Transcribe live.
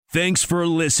Thanks for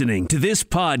listening to this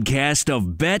podcast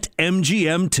of Bet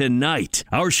MGM Tonight.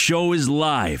 Our show is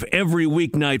live every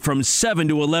weeknight from 7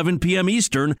 to 11 p.m.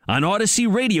 Eastern on Odyssey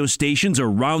radio stations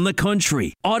around the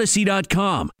country,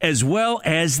 Odyssey.com, as well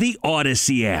as the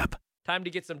Odyssey app. Time to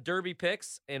get some Derby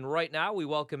picks, and right now we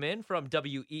welcome in from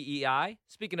WEEI.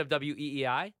 Speaking of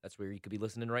WEEI, that's where you could be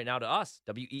listening right now to us,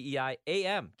 WEEI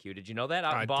AM. Q, did you know that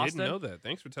out in Boston? I didn't know that.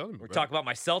 Thanks for telling me. We're talking about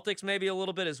my Celtics maybe a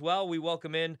little bit as well. We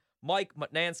welcome in Mike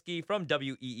Mutnansky from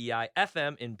WEEI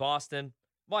FM in Boston.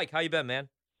 Mike, how you been, man?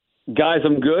 Guys,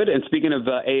 I'm good. And speaking of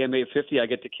AM 850, I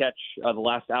get to catch the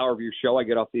last hour of your show. I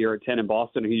get off the air at 10 in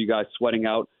Boston and hear you guys sweating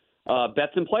out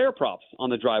bets and player props on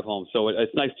the drive home. So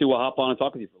it's nice to hop on and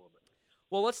talk with you for a little bit.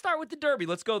 Well, let's start with the Derby.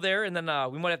 Let's go there, and then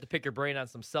we might have to pick your brain on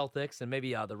some Celtics and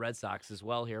maybe the Red Sox as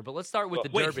well here. But let's start with the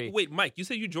Derby. Wait, Mike, you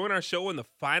said you join our show in the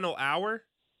final hour?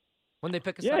 When they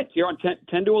pick us up? Yeah, it's here on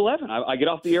 10 to 11. I get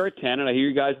off the air at 10, and I hear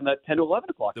you guys in that 10 to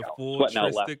 11 o'clock The hour. full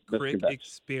Trista Crick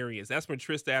experience. That's when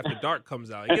Trista After Dark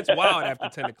comes out. It gets wild after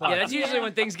 10 o'clock. Yeah, that's usually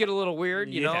when things get a little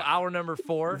weird, you know, hour number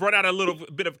 4. Run out a little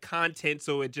bit of content,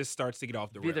 so it just starts to get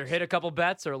off the rails. Either hit a couple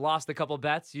bets or lost a couple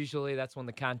bets. Usually that's when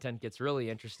the content gets really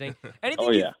interesting.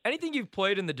 Anything you've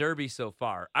played in the Derby so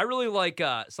far? I really like,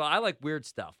 so I like weird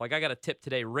stuff. Like I got a tip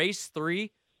today, race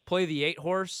 3, play the 8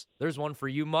 horse. There's one for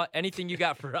you, Mutt. Anything you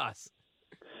got for us?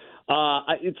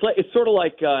 It's sort of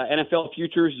like NFL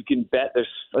futures. You can bet. There's,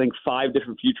 I think, 5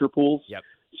 different future pools. Yep.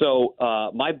 So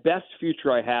my best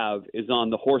future I have is on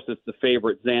the horse that's the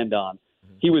favorite, Zandon.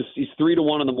 Mm-hmm. He's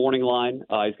 3-1 on the morning line.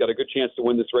 He's got a good chance to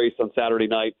win this race on Saturday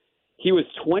night. He was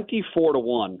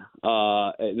 24-1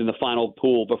 in the final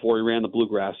pool before he ran the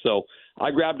Bluegrass. So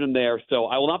I grabbed him there. So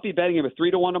I will not be betting him at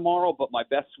 3-1 tomorrow, but my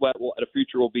best sweat at a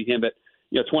future will be him at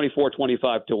 24,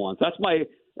 25-1. So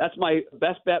that's my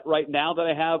best bet right now that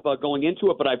I have going into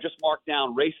it, but I've just marked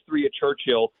down race 3 at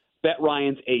Churchill, bet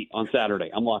Ryan's 8 on Saturday.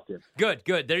 I'm locked in.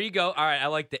 Good. There you go. All right, I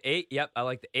like the 8. Yep, I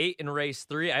like the 8 in race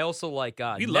 3. I also like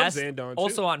you Nest. Love Zandon, too.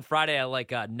 Also on Friday, I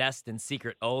like Nest and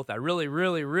Secret Oath. I really,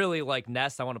 really, really like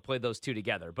Nest. I want to play those two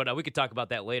together, but we could talk about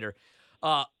that later.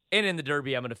 And in the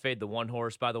Derby, I'm going to fade the 1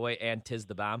 horse, by the way, and Tiz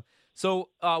the Bomb. So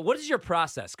what is your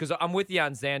process? Because I'm with you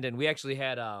on Zandon. We actually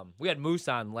had Moose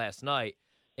on last night.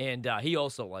 And he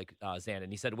also liked Zandon.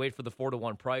 He said, wait for the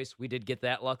 4-1 price. We did get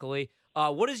that, luckily.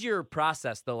 What is your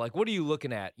process, though? Like, what are you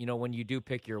looking at, when you do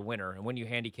pick your winner and when you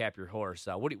handicap your horse?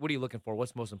 What are you looking for?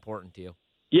 What's most important to you?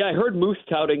 Yeah, I heard Moose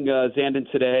touting Zandon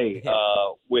today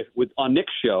with on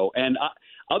Nick's show. And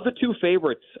of the 2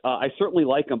 favorites, I certainly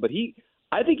like him. But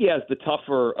I think he has the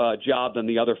tougher job than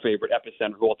the other favorite,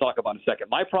 Epicenter, who we'll talk about in a second.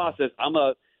 My process,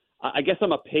 I guess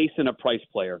I'm a pace and a price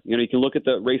player. You can look at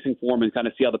the racing form and kind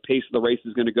of see how the pace of the race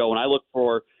is going to go. And I look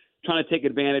for trying to take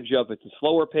advantage of it's a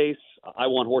slower pace. I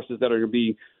want horses that are going to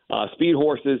be speed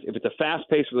horses. If it's a fast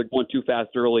pace where they're going too fast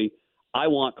early, I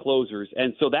want closers.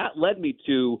 And so that led me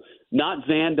to not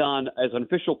Zandon as an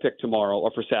official pick tomorrow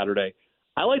or for Saturday.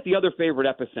 I like the other favorite,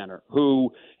 Epicenter,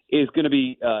 who is going to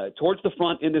be towards the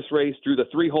front in this race. Through the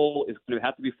 3-hole is going to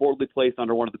have to be forwardly placed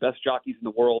under one of the best jockeys in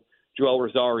the world, Joel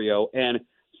Rosario. And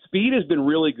speed has been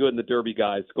really good in the Derby,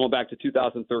 guys, going back to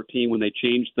 2013 when they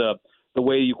changed the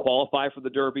way you qualify for the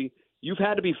Derby. You've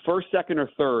had to be first, second, or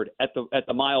third at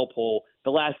the mile pole.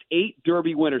 The last 8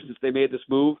 Derby winners since they made this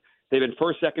move, they've been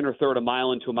first, second, or third a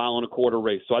mile into a mile and a quarter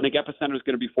race. So I think Epicenter is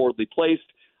going to be forwardly placed.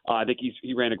 I think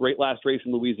he ran a great last race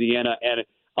in Louisiana. And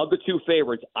of the 2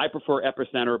 favorites, I prefer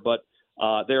Epicenter, but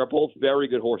they are both very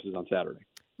good horses on Saturday.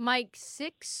 Mike,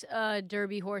 6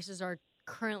 Derby horses are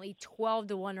currently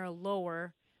 12-1 or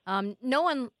lower. No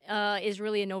one is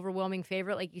really an overwhelming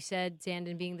favorite, like you said,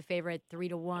 Zandon being the favorite at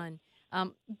 3-1.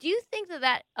 Do you think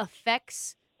that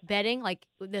affects betting, like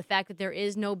the fact that there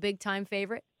is no big-time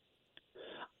favorite?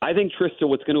 I think, Trista,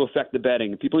 what's going to affect the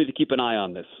betting, people need to keep an eye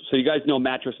on this. So you guys know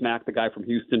Mattress Mac, the guy from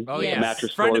Houston. Oh, yeah.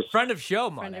 Mattress Friend of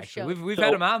show, Mon, actually. We've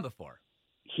had him on before.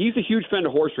 He's a huge fan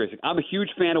of horse racing. I'm a huge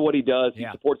fan of what he does. He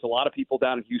supports a lot of people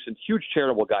down in Houston. Huge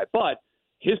charitable guy. But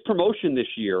his promotion this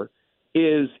year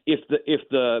is if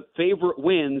the favorite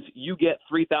wins, you get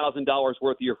 $3,000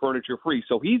 worth of your furniture free.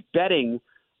 So he's betting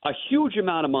a huge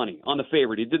amount of money on the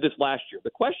favorite. He did this last year. The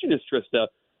question is, Trista,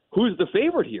 who's the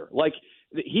favorite here? Like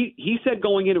he said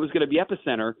going in it was going to be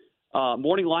Epicenter.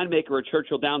 Morning line maker at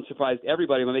Churchill Downs surprised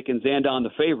everybody by making Zandon the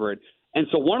favorite. And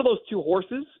so one of those 2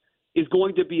 horses is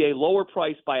going to be a lower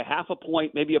price by a half a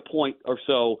point, maybe a point or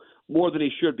so more than he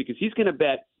should, because he's going to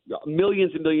bet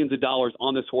millions and millions of dollars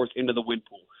on this horse into the win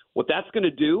pool. What that's going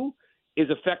to do is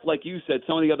affect, like you said,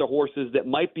 some of the other horses that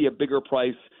might be a bigger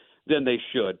price than they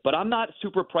should. But I'm not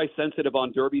super price sensitive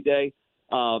on Derby Day.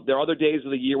 There are other days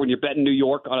of the year when you're betting New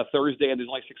York on a Thursday and there's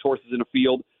only 6 horses in a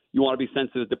field. you want to be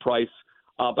sensitive to price.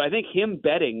 But I think him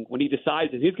betting when he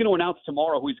decides, and he's going to announce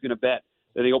tomorrow who he's going to bet,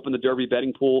 that they open the Derby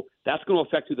betting pool, that's going to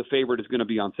affect who the favorite is going to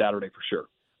be on Saturday for sure.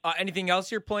 Anything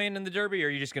else you're playing in the Derby, or are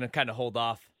you just going to kind of hold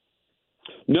off?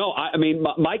 No, I mean,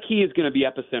 my key is going to be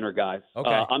Epicenter, guys. Okay.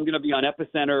 I'm going to be on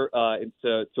Epicenter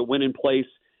to win in place,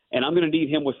 and I'm going to need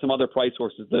him with some other price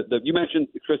horses. You mentioned,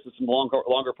 Chris, some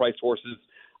longer price horses,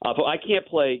 but I can't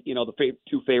play, the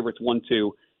two favorites,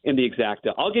 1-2 in the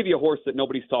exacta. I'll give you a horse that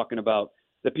nobody's talking about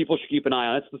that people should keep an eye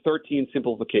on. It's the 13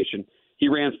 Simplification. He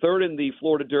ran third in the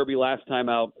Florida Derby last time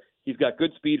out. He's got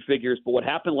good speed figures, but what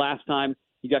happened last time,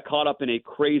 he got caught up in a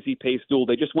crazy pace duel.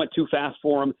 They just went too fast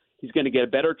for him. He's going to get a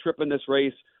better trip in this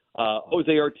race.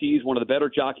 Jose Ortiz, one of the better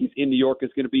jockeys in New York,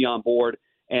 is going to be on board.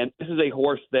 And this is a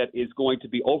horse that is going to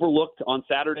be overlooked on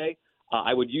Saturday.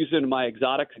 I would use it in my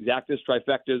exotics, exactas,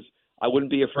 trifectas. I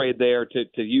wouldn't be afraid there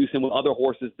to use him with other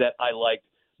horses that I liked.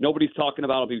 Nobody's talking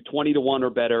about it. It'll be 20-1 or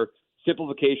better.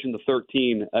 Simplification, the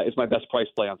 13, is my best price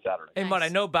play on Saturday. Hey, Mud, I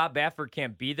know Bob Baffert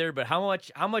can't be there, but how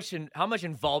much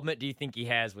involvement do you think he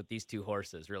has with these two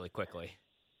horses, really quickly?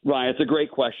 Ryan, it's a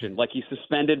great question. Like, he's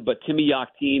suspended, but Timmy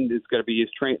Yachtine is going to be his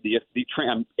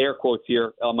I'm air quotes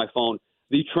here on my phone,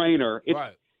 the trainer.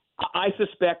 Right. I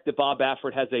suspect that Bob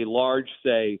Baffert has a large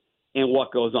say in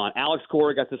what goes on. Alex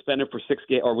Cora got suspended for 6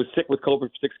 games, or was sick with COVID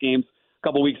for 6 games a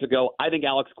couple weeks ago. I think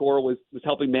Alex Cora was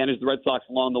helping manage the Red Sox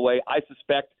along the way. I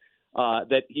suspect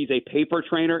that he's a paper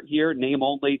trainer here, name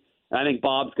only. And I think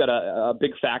Bob's got a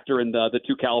big factor in the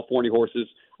two California horses,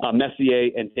 Messier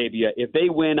and Tabia. If they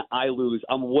win, I lose.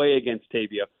 I'm way against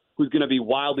Tabia, who's going to be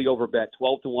wildly overbet,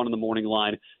 12-1 in the morning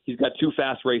line. He's got 2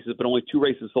 fast races, but only 2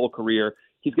 races his whole career.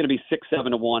 He's going to be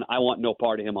 6-7-1. I want no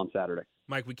part of him on Saturday.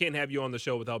 Mike, we can't have you on the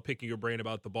show without picking your brain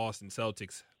about the Boston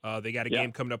Celtics. They got a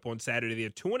game coming up on Saturday. They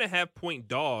have 2.5-point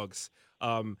dogs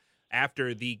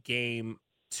after the game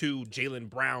to Jaylen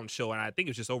Brown show, and I think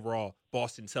it's just overall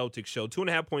Boston Celtics show.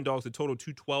 2.5-point dogs, a total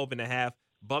 212.5.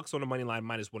 Bucks on the money line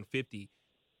minus 150.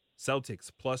 Celtics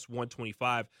plus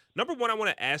 125. Number one, I want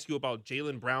to ask you about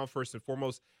Jaylen Brown first and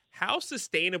foremost. How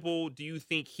sustainable do you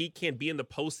think he can be in the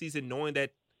postseason, knowing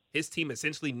that his team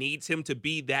essentially needs him to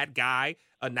be that guy,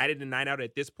 a night in and night out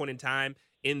at this point in time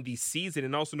in the season?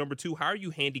 And also, number two, how are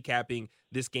you handicapping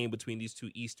this game between these two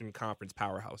Eastern Conference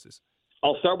powerhouses?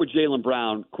 I'll start with Jaylen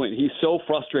Brown, Quinn. He's so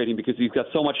frustrating because he's got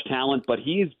so much talent, but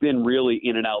he's been really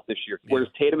in and out this year. Whereas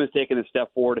Tatum has taken a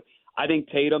step forward. I think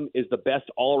Tatum is the best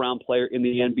all-around player in the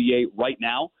NBA right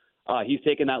now. He's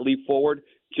taken that leap forward.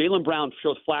 Jaylen Brown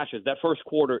shows flashes. That first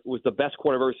quarter was the best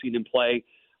quarter I've ever seen him play.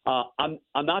 I'm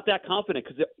not that confident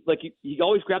because he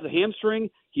always grabs a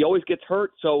hamstring. He always gets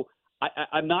hurt. So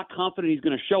I'm not confident he's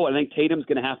going to show it. I think Tatum's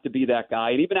going to have to be that guy.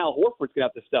 And even Al Horford's going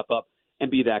to have to step up and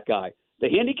be that guy. The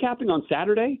handicapping on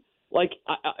Saturday,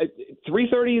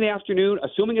 3:30 in the afternoon,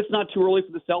 assuming it's not too early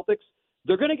for the Celtics,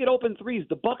 they're going to get open threes.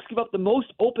 The Bucks give up the most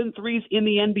open threes in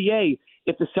the NBA.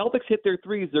 If the Celtics hit their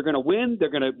threes, they're going to win. They're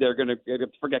going to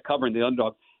forget covering the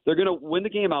underdog. They're going to win the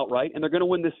game outright, and they're going to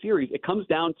win this series. It comes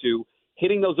down to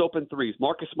hitting those open threes.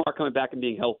 Marcus Smart coming back and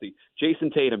being healthy.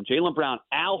 Jason Tatum, Jaylen Brown,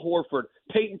 Al Horford,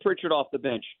 Peyton Pritchard off the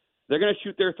bench. They're going to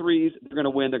shoot their threes. They're going to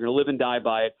win. They're going to live and die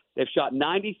by it. They've shot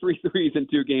 93 threes in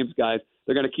 2 games, guys.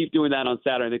 They're going to keep doing that on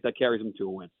Saturday. I think that carries them to a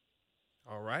win.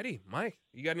 All righty. Mike,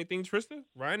 you got anything, Trista?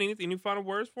 Ryan, any final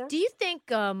words for him? Do you think,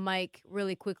 Mike,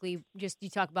 really quickly, just you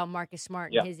talk about Marcus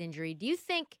Smart and his injury, do you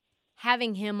think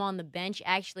having him on the bench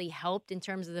actually helped in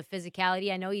terms of the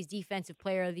physicality? I know he's Defensive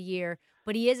Player of the Year,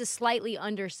 but he is a slightly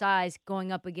undersized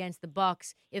going up against the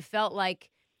Bucks. It felt like,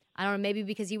 I don't know, maybe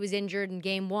because he was injured in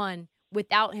Game 1,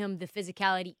 without him, the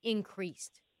physicality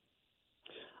increased.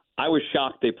 I was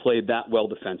shocked they played that well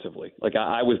defensively.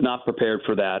 I was not prepared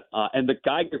for that. And the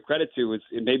guy I give credit to is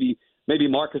maybe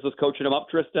Marcus was coaching him up,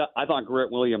 Trista. I thought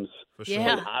Grant Williams for sure.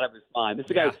 was out of his mind. This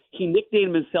is a guy, he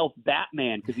nicknamed himself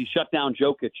Batman because he shut down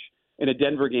Jokic in a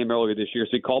Denver game earlier this year.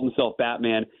 So he called himself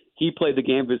Batman. He played the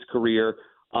game of his career.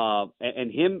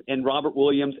 And him and Robert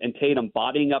Williams and Tatum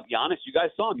bodying up Giannis. You guys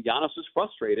saw him. Giannis was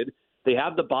frustrated. They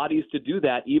have the bodies to do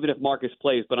that, even if Marcus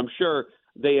plays. But I'm sure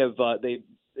they've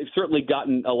certainly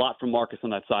gotten a lot from Marcus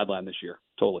on that sideline this year.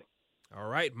 Totally. All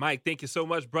right, Mike, thank you so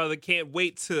much, brother. Can't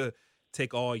wait to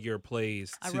take all your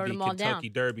plays to the Kentucky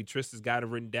Derby. Trista's got it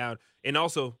written down. And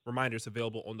also, reminders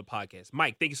available on the podcast.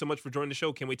 Mike, thank you so much for joining the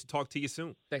show. Can't wait to talk to you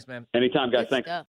soon. Thanks, man. Anytime, guys. Good Thanks. stuff.